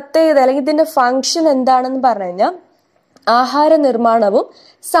 ഇതിന്റെ പ്രത്യേകത അല്ലെങ്കിൽ ഇതിന്റെ ഫങ്ഷൻ എന്താണെന്ന് പറഞ്ഞു കഴിഞ്ഞാൽ ആഹാര നിർമ്മാണവും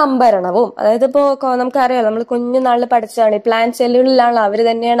സംഭരണവും. അതായത് ഇപ്പോ നമുക്കറിയാം, നമ്മൾ കുഞ്ഞുനാളിൽ പഠിച്ചതാണ്, ഈ പ്ലാന്റ് സെല്ലുകളിലാണ് അവര്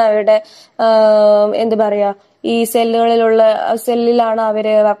തന്നെയാണ് അവരുടെ എന്താ പറയാ ഈ സെല്ലിലാണ്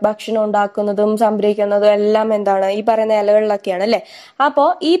അവര് ഭക്ഷണം ഉണ്ടാക്കുന്നതും സംഭരിക്കുന്നതും എല്ലാം എന്താണ് ഈ പറയുന്ന ഇലകളിലൊക്കെയാണ് അല്ലെ. അപ്പോ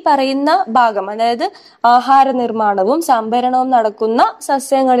ഈ പറയുന്ന ഭാഗം, അതായത് ആഹാര നിർമ്മാണവും സംഭരണവും നടക്കുന്ന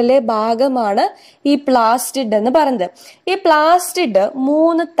സസ്യങ്ങളിലെ ഭാഗമാണ് ഈ പ്ലാസ്റ്റിഡ് എന്ന് പറയുന്നത്. ഈ പ്ലാസ്റ്റിഡ്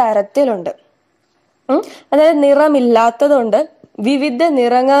 3 തരത്തിലുണ്ട്. അതായത് നിറമില്ലാത്തതുണ്ട്, വിവിധ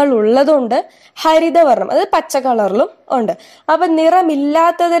നിറങ്ങൾ ഉള്ളതുണ്ട്, ഹരിതവർണം അതായത് പച്ച കളറിലും ഉണ്ട്. അപ്പൊ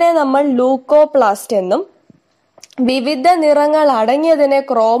നിറമില്ലാത്തതിനെ നമ്മൾ ലൂക്കോപ്ലാസ്റ്റ് എന്നും വിവിധ നിറങ്ങൾ അടങ്ങിയതിനെ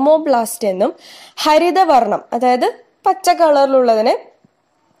ക്രോമോപ്ലാസ്റ്റ് എന്നും ഹരിതവർണം അതായത് പച്ച കളറിലുള്ളതിനെ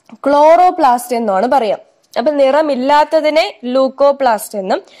ക്ലോറോപ്ലാസ്റ്റ് എന്നുമാണ് പറയാം. അപ്പൊ നിറമില്ലാത്തതിനെ ലൂക്കോപ്ലാസ്റ്റ്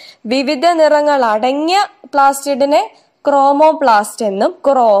എന്നും വിവിധ നിറങ്ങൾ അടങ്ങിയ പ്ലാസ്റ്റിഡിനെ ക്രോമോപ്ലാസ്റ്റ് എന്നും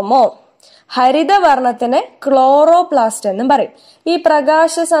ഹരിതവർണത്തിനെ ക്ലോറോപ്ലാസ്റ്റ് എന്നും പറയും. ഈ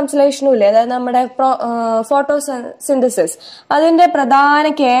പ്രകാശ സംശ്ലേഷണമില്ലേ, അതായത് നമ്മുടെ ഫോട്ടോസിന്തസിസ്, അതിന്റെ പ്രധാന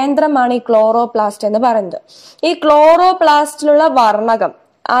കേന്ദ്രമാണ് ഈ ക്ലോറോപ്ലാസ്റ്റ് എന്ന് പറയുന്നത്. ഈ ക്ലോറോപ്ലാസ്റ്റിലുള്ള വർണ്ണകം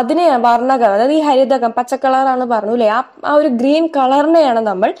അതായത് ഈ ഹരിതകം പച്ച കളറാണ് പറഞ്ഞു അല്ലെ, ആ ഒരു ഗ്രീൻ കളറിനെയാണ്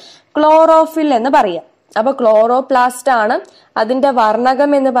നമ്മൾ ക്ലോറോഫിൽ എന്ന് പറയാം. അപ്പൊ ക്ലോറോപ്ലാസ്റ്റ് ആണ്. അതിന്റെ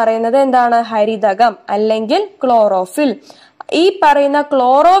വർണ്ണകം എന്ന് പറയുന്നത് എന്താണ്? ഹരിതകം അല്ലെങ്കിൽ ക്ലോറോഫിൽ. ഈ പറയുന്ന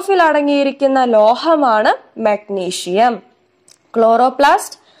ക്ലോറോഫിൽ അടങ്ങിയിരിക്കുന്ന ലോഹമാണ് മഗ്നീഷ്യം.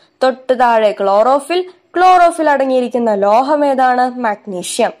 ക്ലോറോപ്ലാസ്റ്റ്, തൊട്ട് താഴെ ക്ലോറോഫിൽ അടങ്ങിയിരിക്കുന്ന ലോഹം ഏതാണ്?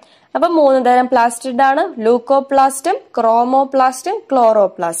 മഗ്നീഷ്യം. അപ്പൊ 3 തരം പ്ലാസ്റ്റിഡ് ആണ്: ലൂക്കോപ്ലാസ്റ്റും, ക്രോമോപ്ലാസ്റ്റും,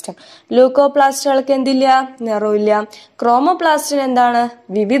 ക്ലോറോപ്ലാസ്റ്റും. ലൂക്കോപ്ലാസ്റ്റുകൾക്ക് എന്തില്ല? നിറമില്ല. ക്രോമോപ്ലാസ്റ്റിന് എന്താണ്?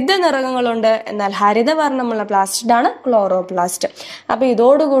 വിവിധ നിറങ്ങളുണ്ട്. എന്നാൽ ഹരിതവർണ്ണമുള്ള പ്ലാസ്റ്റിഡ് ആണ് ക്ലോറോപ്ലാസ്റ്റ്. അപ്പൊ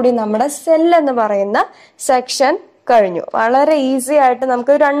ഇതോടുകൂടി നമ്മുടെ സെൽ എന്ന് പറയുന്ന സെക്ഷൻ കഴിഞ്ഞു. വളരെ ഈസി ആയിട്ട്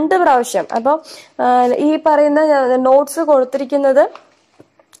നമുക്ക് 2 പ്രാവശ്യം. അപ്പോൾ ഈ പറയുന്ന നോട്ട്സ് കൊടുത്തിരിക്കുന്നത്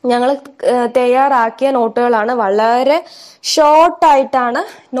ഞങ്ങൾ തയ്യാറാക്കിയ നോട്ടുകളാണ്. വളരെ ഷോർട്ടായിട്ടാണ്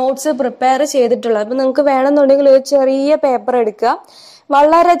നോട്ട്സ് പ്രിപ്പയർ ചെയ്തിട്ടുള്ളത്. അപ്പൊ നിങ്ങൾക്ക് വേണമെന്നുണ്ടെങ്കിൽ ഒരു ചെറിയ പേപ്പർ എടുക്കുക,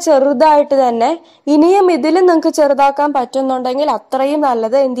 വളരെ ചെറുതായിട്ട് തന്നെ. ഇനിയും ഇതിലും നിങ്ങൾക്ക് ചെറുതാക്കാൻ പറ്റുന്നുണ്ടെങ്കിൽ അത്രയും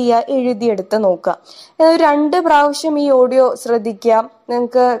നല്ലത്. എന്ത് ചെയ്യുക? എഴുതിയെടുത്ത് നോക്കുക. 2 പ്രാവശ്യം ഈ ഓഡിയോ ശ്രദ്ധിക്കുക.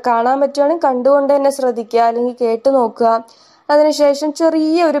 നിങ്ങൾക്ക് കാണാൻ പറ്റുവാണെങ്കിൽ കണ്ടുകൊണ്ട് തന്നെ ശ്രദ്ധിക്കുക, അല്ലെങ്കിൽ കേട്ട് നോക്കുക. അതിനുശേഷം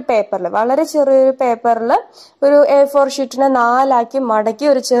ചെറിയൊരു പേപ്പറിൽ, വളരെ ചെറിയൊരു പേപ്പറിൽ ഒരു A4 ഷീറ്റിനെ 4 ആക്കി മടക്കി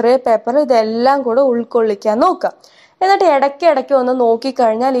ഒരു ചെറിയ പേപ്പറിൽ ഇതെല്ലാം കൂടെ ഉൾക്കൊള്ളിക്കാൻ നോക്കുക. എന്നിട്ട് ഇടയ്ക്കിടയ്ക്ക് ഒന്ന്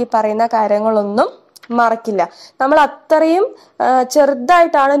നോക്കിക്കഴിഞ്ഞാൽ ഈ പറയുന്ന കാര്യങ്ങളൊന്നും മറക്കില്ല. നമ്മൾ അത്രയും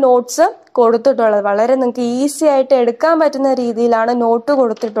ചെറുതായിട്ടാണ് നോട്ട്സ് കൊടുത്തിട്ടുള്ളത്. വളരെ നിങ്ങൾക്ക് ഈസി ആയിട്ട് എടുക്കാൻ പറ്റുന്ന രീതിയിലാണ് നോട്ട്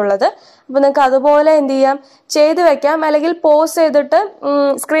കൊടുത്തിട്ടുള്ളത്. അപ്പൊ നിങ്ങൾക്ക് അതുപോലെ എന്ത് ചെയ്യാം, ചെയ്തു വെക്കാം, അല്ലെങ്കിൽ പോസ് ചെയ്തിട്ട്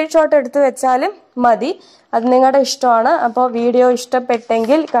സ്ക്രീൻഷോട്ട് എടുത്ത് വെച്ചാലും മതി. അത് നിങ്ങളുടെ ഇഷ്ടമാണ്. അപ്പോൾ വീഡിയോ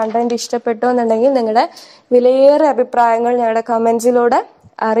ഇഷ്ടപ്പെട്ടെങ്കിൽ, കണ്ടന്റ് ഇഷ്ടപ്പെട്ടു എന്നുണ്ടെങ്കിൽ നിങ്ങളുടെ വിലയേറിയ അഭിപ്രായങ്ങൾ ഞങ്ങളുടെ കമന്റ്സിലൂടെ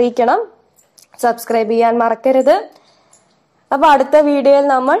അറിയിക്കണം. സബ്സ്ക്രൈബ് ചെയ്യാൻ മറക്കരുത്. അപ്പൊ അടുത്ത വീഡിയോയിൽ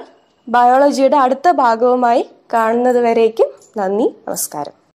നമ്മൾ ബയോളജിയുടെ അടുത്ത ഭാഗവുമായി കാണുന്നത് വരേക്കും നന്ദി,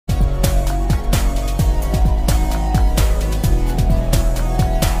 നമസ്കാരം.